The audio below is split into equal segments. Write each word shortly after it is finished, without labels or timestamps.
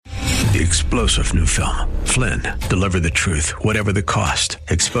The explosive new film, Flynn, deliver the truth, whatever the cost,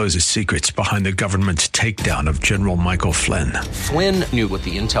 exposes secrets behind the government's takedown of General Michael Flynn. Flynn knew what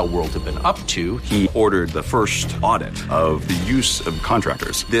the intel world had been up to. He ordered the first audit of the use of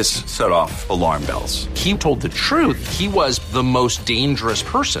contractors. This set off alarm bells. He told the truth. He was the most dangerous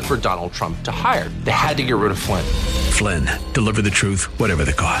person for Donald Trump to hire. They had to get rid of Flynn. Flynn, deliver the truth, whatever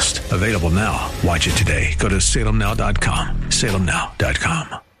the cost. Available now. Watch it today. Go to salemnow.com.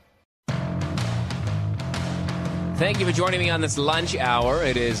 salemnow.com. Thank you for joining me on this lunch hour.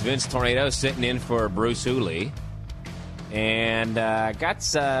 It is Vince Tornado sitting in for Bruce Hooley. And got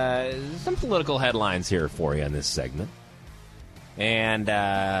some political headlines here for you in this segment. And,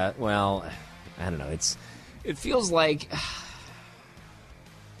 well, I don't know. It feels like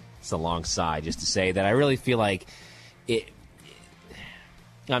it's a long sigh just to say that I really feel like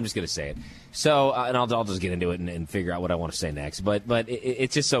I'm just going to say it. So, and I'll just get into it and figure out what I want to say next. But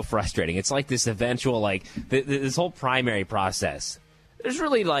it's just so frustrating. It's like this eventual, like, this whole primary process. There's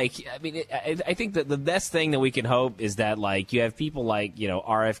really, like, I mean, I think that the best thing that we can hope is that, like, you have people like,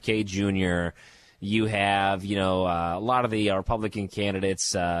 RFK Jr., you have, a lot of the Republican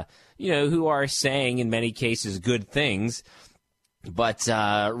candidates, who are saying in many cases good things. But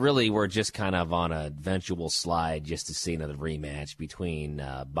really, we're just kind of on a eventual slide just to see another rematch between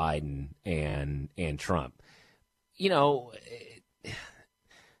Biden and Trump. And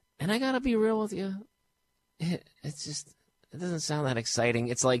I got to be real with you. It's just, it doesn't sound that exciting.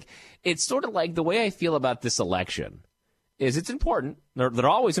 It's sort of like the way I feel about this election is it's important. They're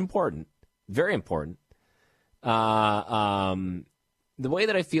always important. Very important. The way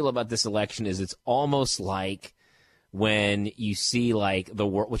that I feel about this election is it's almost like when you see, like, the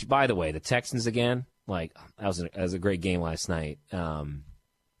world, which, by the way, the Texans again, like, that was a great game last night.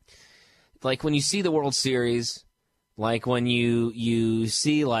 Like, when you see the World Series, like, when you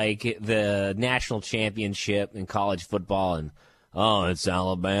see, like, the national championship in college football and, it's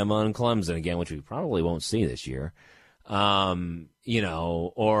Alabama and Clemson again, which we probably won't see this year.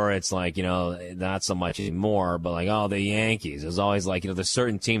 Or it's like, not so much anymore, but like, the Yankees. There's always like, there's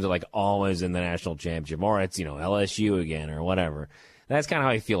certain teams that are like always in the national championship, or it's, LSU again or whatever. That's kind of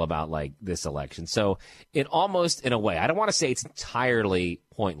how I feel about like this election. So it almost, in a way, I don't want to say it's entirely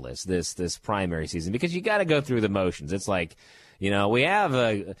pointless, this primary season, because you got to go through the motions. It's like, we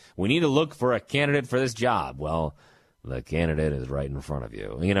need to look for a candidate for this job. Well, the candidate is right in front of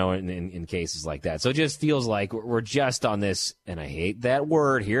you, in cases like that. So it just feels like we're just on this, and I hate that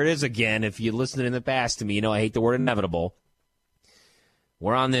word. Here it is again. If you listened in the past to me, I hate the word inevitable.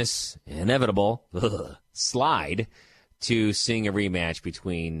 We're on this inevitable slide to seeing a rematch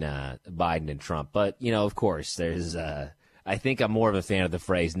between Biden and Trump. But, of course, there's I think I'm more of a fan of the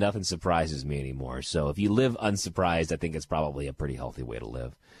phrase, nothing surprises me anymore. So if you live unsurprised, I think it's probably a pretty healthy way to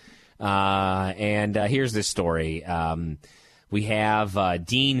live. And here's this story. We have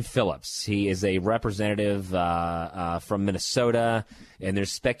Dean Phillips. He is a representative from Minnesota, and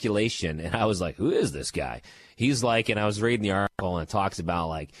there's speculation. And I was like, who is this guy? He's like, and I was reading the article, and it talks about,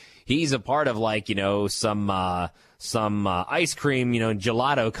 like, he's a part of, like, some ice cream,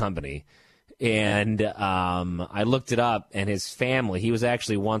 gelato company. And I looked it up, and his family, he was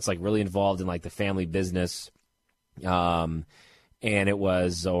actually once, like, really involved in, like, the family business. And it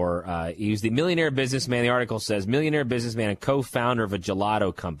was, he was the millionaire businessman. The article says, millionaire businessman and co-founder of a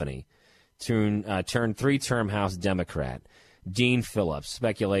gelato company, turned three-term House Democrat. Dean Phillips,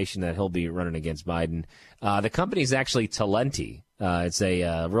 speculation that he'll be running against Biden. The company's actually Talenti. It's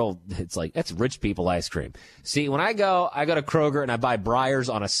that's rich people ice cream. See, when I go to Kroger and I buy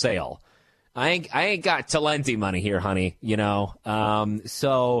Breyers on a sale. I ain't got Talenti money here, honey,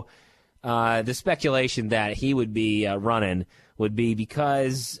 So the speculation that he would be running would be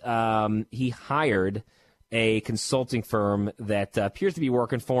because he hired a consulting firm that appears to be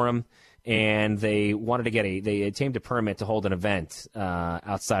working for him, and they wanted to they obtained a permit to hold an event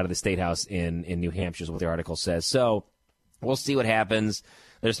outside of the State House in New Hampshire, is what the article says. So we'll see what happens.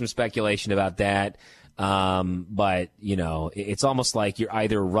 There's some speculation about that. But, it's almost like you're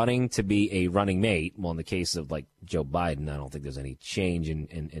either running to be a running mate. Well, in the case of, like, Joe Biden, I don't think there's any change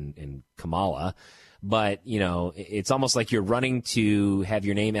in Kamala. But, it's almost like you're running to have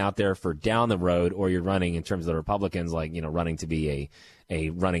your name out there for down the road, or you're running in terms of the Republicans, like, running to be a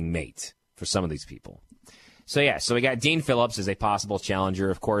running mate for some of these people. So we got Dean Phillips as a possible challenger.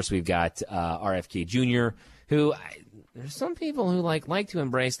 Of course, we've got RFK Jr., who there's some people who like to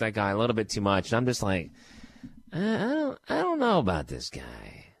embrace that guy a little bit too much. And I'm just like, I don't know about this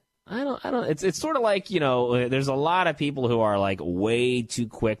guy. I don't. It's sort of like, there's a lot of people who are like way too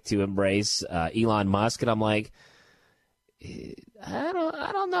quick to embrace Elon Musk, and I'm like, I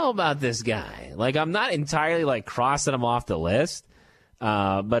don't know about this guy. Like, I'm not entirely like crossing him off the list,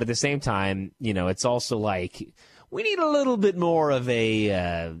 but at the same time, it's also like we need a little bit more of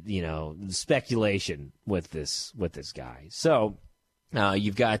a speculation with this guy. So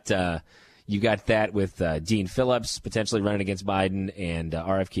you've got that with Dean Phillips potentially running against Biden and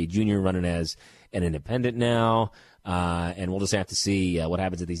RFK Jr. running as an independent now. And we'll just have to see what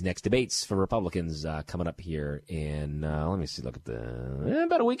happens at these next debates for Republicans coming up here in, let me see, look at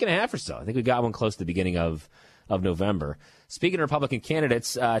about a week and a half or so. I think we got one close to the beginning of November. Speaking of Republican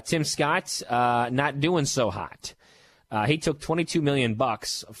candidates, Tim Scott not doing so hot. He took $22 million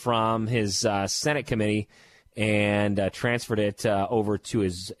from his Senate committee and transferred it over to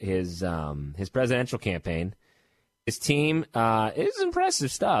his presidential campaign. His team is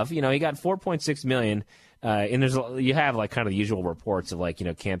impressive stuff. He got $4.6 million. And you have like kind of the usual reports of like,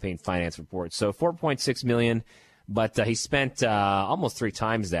 campaign finance reports. So $4.6 million, but he spent almost 3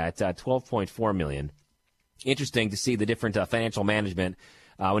 times that, $12.4 million. Interesting to see the different financial management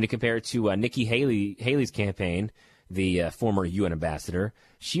when you compare it to Nikki Haley's campaign, the former UN ambassador.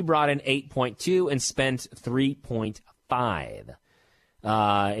 She brought in 8.2 and spent 3.5.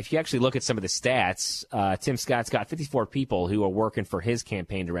 If you actually look at some of the stats, Tim Scott's got 54 people who are working for his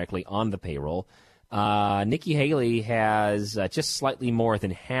campaign directly on the payroll. Nikki Haley has just slightly more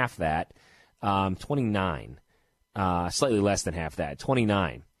than half that, 29. Slightly less than half that,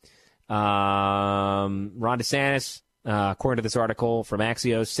 29. Ron DeSantis, according to this article from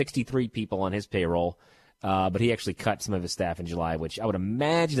Axios, 63 people on his payroll, but he actually cut some of his staff in July, which I would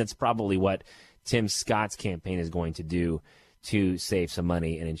imagine that's probably what Tim Scott's campaign is going to do to save some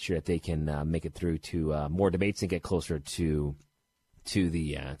money and ensure that they can make it through to more debates and get closer to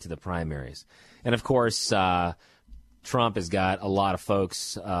the primaries. And of course, Trump has got a lot of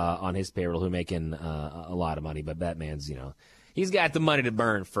folks on his payroll who are making a lot of money, but that man's, he's got the money to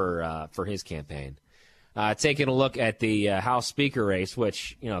burn for his campaign. Taking a look at the House Speaker race,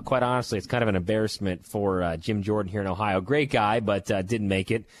 which, quite honestly, it's kind of an embarrassment for Jim Jordan here in Ohio. Great guy, but didn't make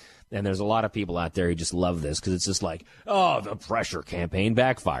it. And there's a lot of people out there who just love this because it's just like, oh, the pressure campaign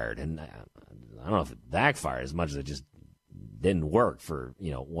backfired. And I don't know if it backfired as much as it just didn't work for,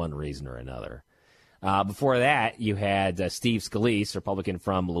 one reason or another. Before that, you had Steve Scalise, Republican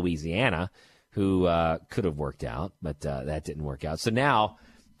from Louisiana, who could have worked out, but that didn't work out. So now,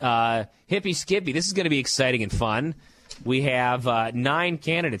 Hippie Skippy, this is going to be exciting and fun. We have 9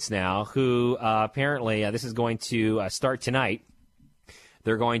 candidates now who apparently this is going to start tonight.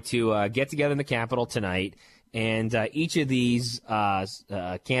 They're going to get together in the Capitol tonight, and each of these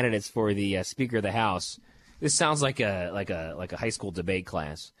candidates for the Speaker of the House, this sounds like a high school debate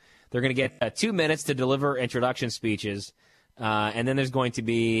class. They're going to get 2 minutes to deliver introduction speeches, and then there's going to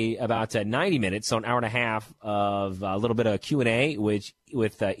be about 90 minutes, so an hour and a half of a little bit of Q&A with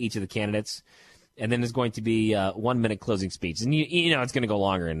each of the candidates, and then there's going to be 1 minute closing speech, and it's going to go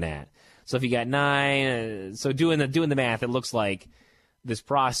longer than that. So if you got 9, so doing the math, it looks like this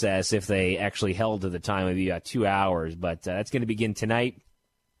process, if they actually held to the time, would be about 2 hours, but that's going to begin tonight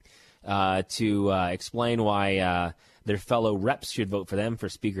to explain why their fellow reps should vote for them for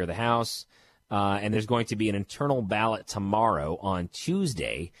Speaker of the House. And there's going to be an internal ballot tomorrow on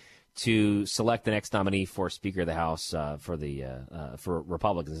Tuesday to select the next nominee for Speaker of the House for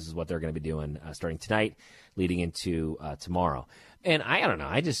Republicans. This is what they're going to be doing starting tonight, leading into tomorrow. And I don't know.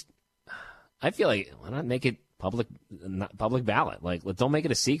 I feel like why not make it public ballot? Like, don't make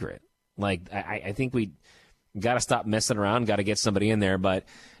it a secret. Like, I think we got to stop messing around. Got to get somebody in there. But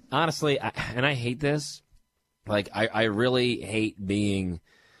honestly, I hate this. Like, I really hate being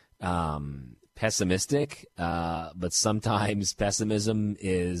pessimistic, but sometimes pessimism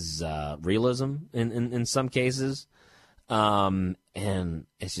is realism in some cases. And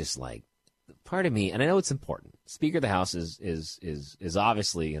it's just like, part of me, and I know it's important. Speaker of the House is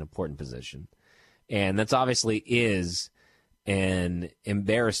obviously an important position. And that's obviously is an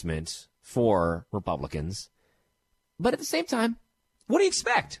embarrassment for Republicans. But at the same time, what do you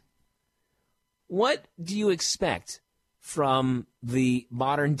expect? What do you expect from the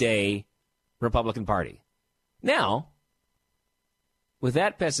modern-day Republican Party? Now, with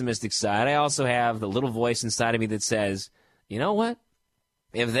that pessimistic side, I also have the little voice inside of me that says, you know what?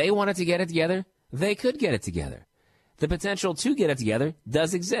 If they wanted to get it together, they could get it together. The potential to get it together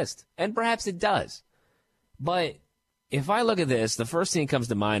does exist, and perhaps it does. But if I look at this, the first thing that comes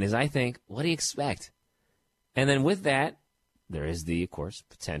to mind is I think, what do you expect? And then with that, there is the, of course,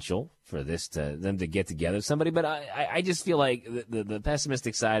 potential for them to get together with somebody. But I just feel like the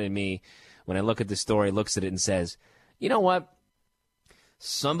pessimistic side in me, when I look at the story, looks at it and says, you know what?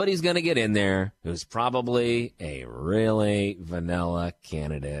 somebody's going to get in there who's probably a really vanilla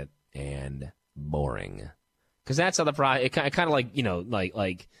candidate and boring. Because that's how it kind of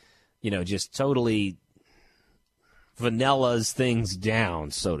like, just totally vanillas things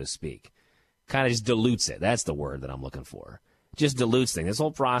down, so to speak. Kind of just dilutes it. That's the word that I'm looking for. Just dilutes things. This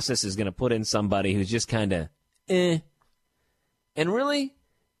whole process is going to put in somebody who's just kind of And really,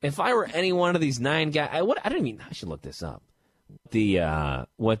 if I were any one of these 9 guys, I should look this up.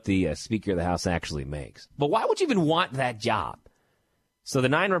 What the Speaker of the House actually makes. But why would you even want that job? So the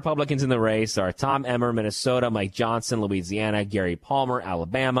 9 Republicans in the race are Tom Emmer, Minnesota, Mike Johnson, Louisiana, Gary Palmer,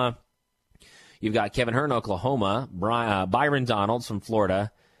 Alabama. You've got Kevin Hern, Oklahoma, Byron Donalds from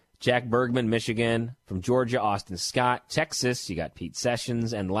Florida, Jack Bergman, Michigan, from Georgia, Austin Scott, Texas. You got Pete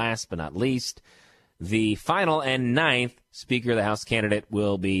Sessions, and last but not least, the final and 9th Speaker of the House candidate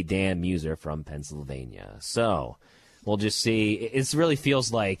will be Dan Muser from Pennsylvania. So we'll just see. It really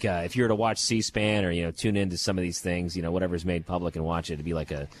feels like if you were to watch C-SPAN or, tune into some of these things, whatever's made public and watch it, it'd be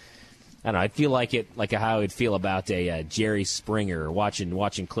like I don't know, I feel like how I would feel about a Jerry Springer,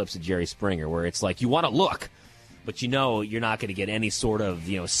 watching clips of Jerry Springer, where it's like you want to look, but you're not going to get any sort of,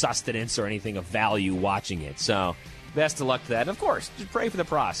 sustenance or anything of value watching it. So best of luck to that. And of course, just pray for the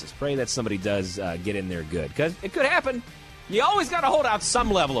process. Pray that somebody does get in there good, because it could happen. You always got to hold out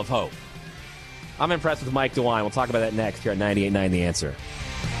some level of hope. I'm impressed with Mike DeWine. We'll talk about that next here at 98.9 The Answer.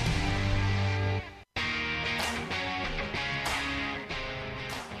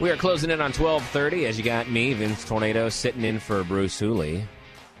 We are closing in on 12:30 as you got me, Vince Tornado, sitting in for Bruce Hooley.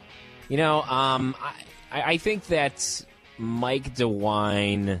 I think that Mike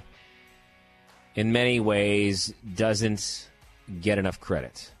DeWine, in many ways, doesn't get enough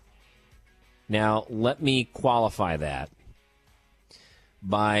credit. Now, let me qualify that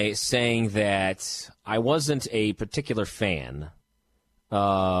by saying that I wasn't a particular fan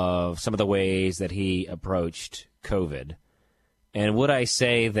of some of the ways that he approached COVID. And would I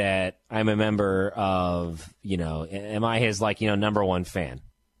say that I'm a member of, am I his, number one fan?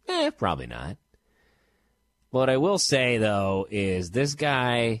 Probably not. What I will say, though, is this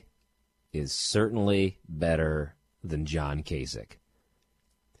guy is certainly better than John Kasich.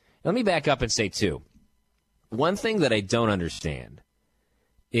 Let me back up and say, too, one thing that I don't understand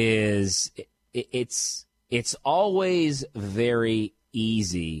is it's always very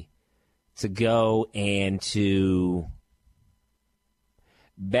easy to go and to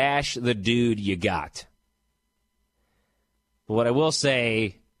bash the dude you got. But what I will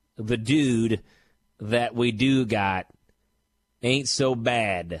say, the dude that we do got ain't so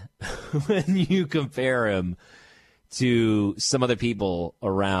bad when you compare him to some other people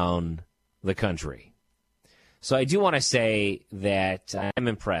around the country. So I do want to say that I'm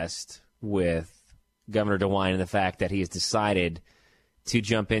impressed with Governor DeWine and the fact that he has decided to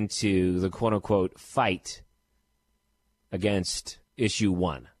jump into the quote-unquote fight against Issue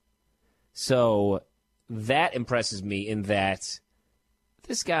 1. So that impresses me in that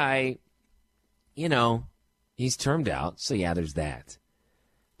this guy, he's termed out, so yeah, there's that.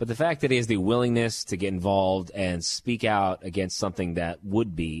 But the fact that he has the willingness to get involved and speak out against something that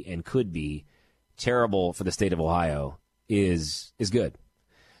would be and could be terrible for the state of Ohio is good.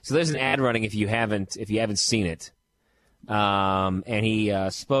 So there's an ad running if you haven't seen it. And he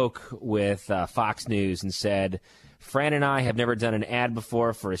spoke with Fox News and said, Fran and I have never done an ad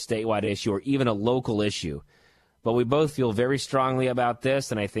before for a statewide issue or even a local issue, but we both feel very strongly about this,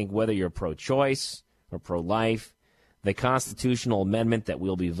 and I think whether you're pro-choice or pro-life, the constitutional amendment that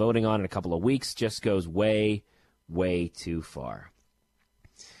we'll be voting on in a couple of weeks just goes way, way too far.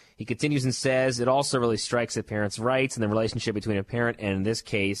 He continues and says, it also really strikes at parents' rights and the relationship between a parent and, in this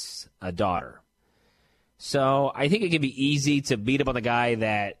case, a daughter. So I think it can be easy to beat up on the guy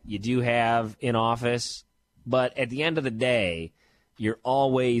that you do have in office, but at the end of the day, you're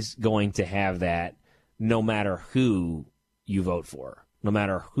always going to have that no matter who you vote for, no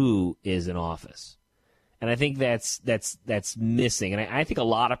matter who is in office. And I think that's missing. And I think a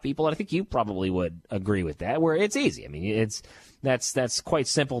lot of people, and I think you probably would agree with that, where it's easy. I mean, that's quite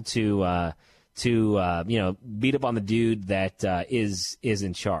simple to beat up on the dude that is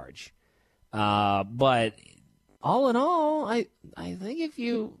in charge. But all in all, I think if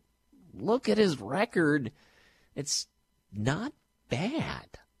you look at his record, it's not bad.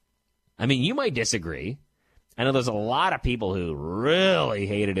 I mean, you might disagree. I know there's a lot of people who really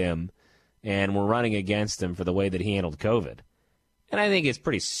hated him and were running against him for the way that he handled COVID. And I think it's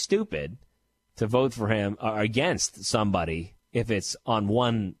pretty stupid to vote for him or against somebody if it's on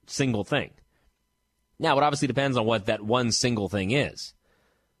one single thing. Now, it obviously depends on what that one single thing is.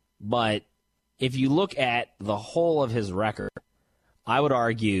 But if you look at the whole of his record, I would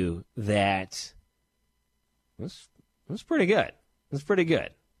argue that it was pretty good. It was pretty good.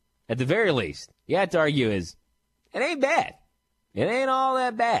 At the very least, you have to argue is it ain't bad. It ain't all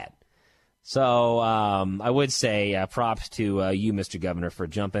that bad. So I would say props to you, Mr. Governor, for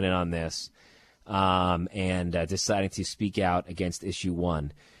jumping in on this and deciding to speak out against Issue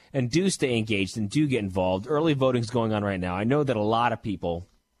 1. And do stay engaged and do get involved. Early voting is going on right now. I know that a lot of people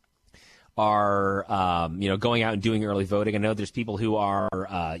are, going out and doing early voting. I know there's people who are,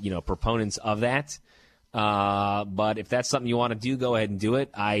 proponents of that. But if that's something you want to do, go ahead and do it.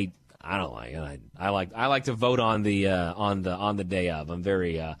 I don't like it. I like to vote on the day of. I'm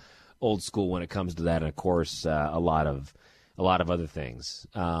very old school when it comes to that, and of course, a lot of other things.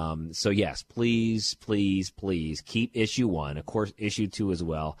 So yes, please keep Issue 1, of course, Issue 2 as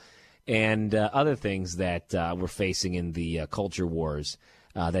well, and other things that we're facing in the culture wars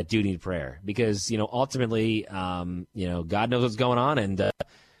that do need prayer, because ultimately, God knows what's going on, and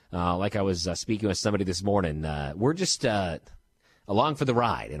like I was speaking with somebody this morning, we're just along for the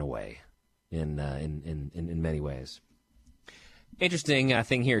ride in a way, in many ways. Interesting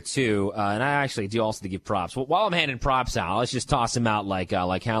thing here, too, and I actually do also to give props. Well, while I'm handing props out, let's just toss them out like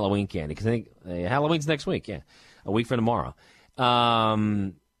Halloween candy, because I think Halloween's next week, a week from tomorrow.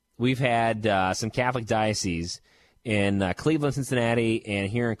 We've had some Catholic dioceses in Cleveland, Cincinnati, and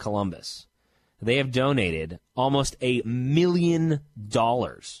here in Columbus. They have donated almost $1 million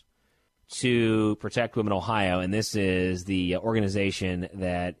to Protect Women Ohio, and this is the organization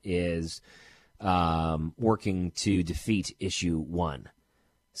that is working to defeat Issue 1.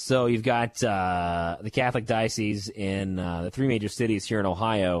 So you've got the Catholic diocese in the 3 major cities here in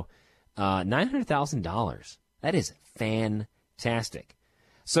Ohio, $900,000. That is fantastic.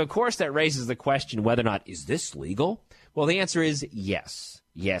 So, of course, that raises the question whether or not, is this legal? Well, the answer is yes.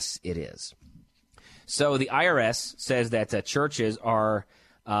 Yes, it is. So the IRS says that churches are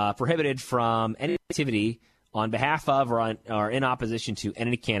prohibited from any activity on behalf of or in opposition to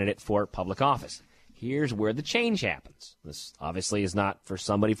any candidate for public office. Here's where the change happens. This obviously is not for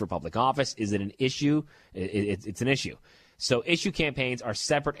somebody for public office. Is it an issue? It's an issue. So issue campaigns are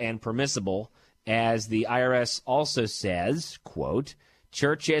separate and permissible, as the IRS also says, quote,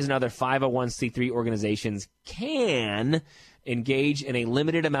 churches and other 501c3 organizations can engage in a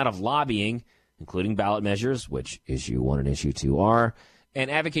limited amount of lobbying, including ballot measures, which Issue 1 and Issue 2 are, and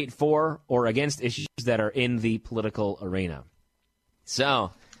advocate for or against issues that are in the political arena.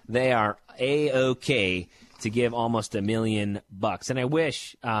 So they are A-OK to give almost $1 million. And I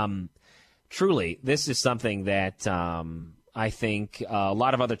wish, truly, this is something that I think a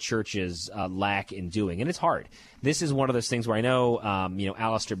lot of other churches lack in doing. And it's hard. This is one of those things where I know,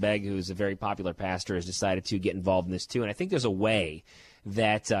 Alistair Begg, who's a very popular pastor, has decided to get involved in this too. And I think there's a way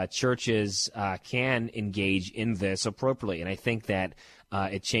that churches can engage in this appropriately. And I think that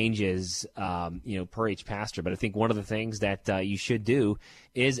it changes, per each pastor. But I think one of the things that you should do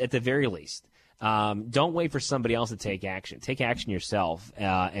is, at the very least, don't wait for somebody else to take action. Take action yourself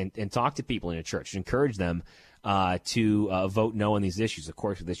and talk to people in your church. Encourage them to vote no on these issues. Of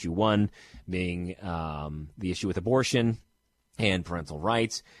course, with Issue 1 being the issue with abortion and parental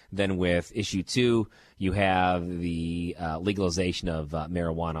rights. Then with Issue 2, you have the legalization of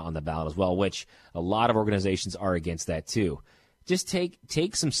marijuana on the ballot as well, which a lot of organizations are against that too. Just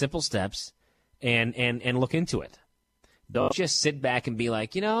take some simple steps and look into it. Don't just sit back and be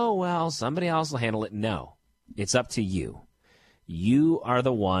like, somebody else will handle it. No, it's up to you. You are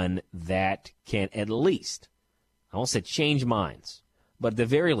the one that can at least, I won't say change minds, but at the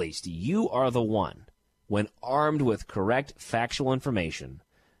very least, you are the one, when armed with correct factual information,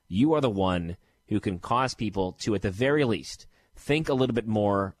 you are the one who can cause people to, at the very least, think a little bit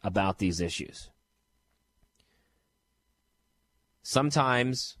more about these issues.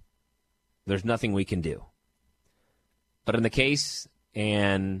 Sometimes there's nothing we can do. But in the case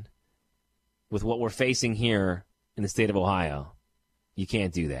and with what we're facing here in the state of Ohio, you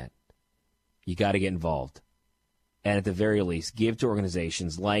can't do that. You got to get involved. And at the very least, give to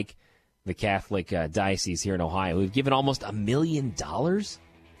organizations like the Catholic Diocese here in Ohio, who've given almost $1 million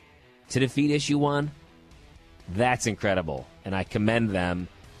to defeat Issue 1. That's incredible. And I commend them,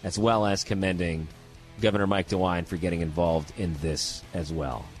 as well as commending Governor Mike DeWine for getting involved in this as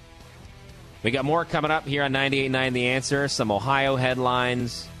well. We got more coming up here on 98.9 The Answer, some Ohio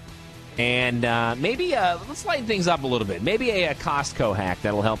headlines, and maybe let's lighten things up a little bit. Maybe a Costco hack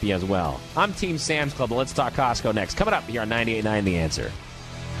that'll help you as well. I'm Team Sam's Club, but let's talk Costco next. Coming up here on 98.9 The Answer.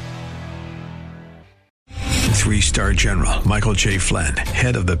 Three-star general Michael J. Flynn,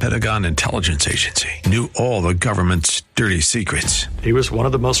 head of the Pentagon Intelligence Agency, knew all the government's dirty secrets. He was one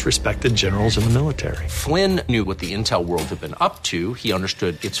of the most respected generals in the military. Flynn knew what the intel world had been up to. He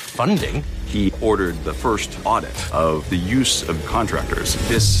understood its funding. He ordered the first audit of the use of contractors.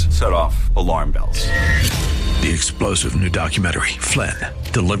 This set off alarm bells. The explosive new documentary, Flynn,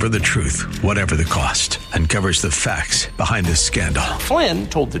 Deliver the Truth, Whatever the Cost, uncovers the facts behind this scandal. Flynn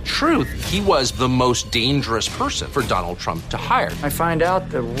told the truth. He was the most dangerous person for Donald Trump to hire. I find out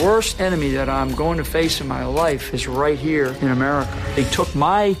the worst enemy that I'm going to face in my life is right here in America. They took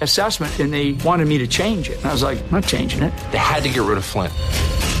my assessment and they wanted me to change it. And I was like, I'm not changing it. They had to get rid of Flynn.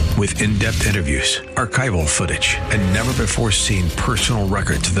 With in-depth interviews, archival footage, and never-before-seen personal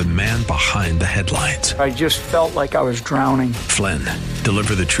records of the man behind the headlines. I just felt like I was drowning. Flynn,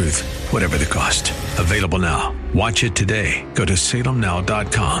 Deliver the Truth, Whatever the Cost. Available now. Watch it today. Go to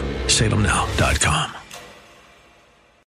salemnow.com. salemnow.com.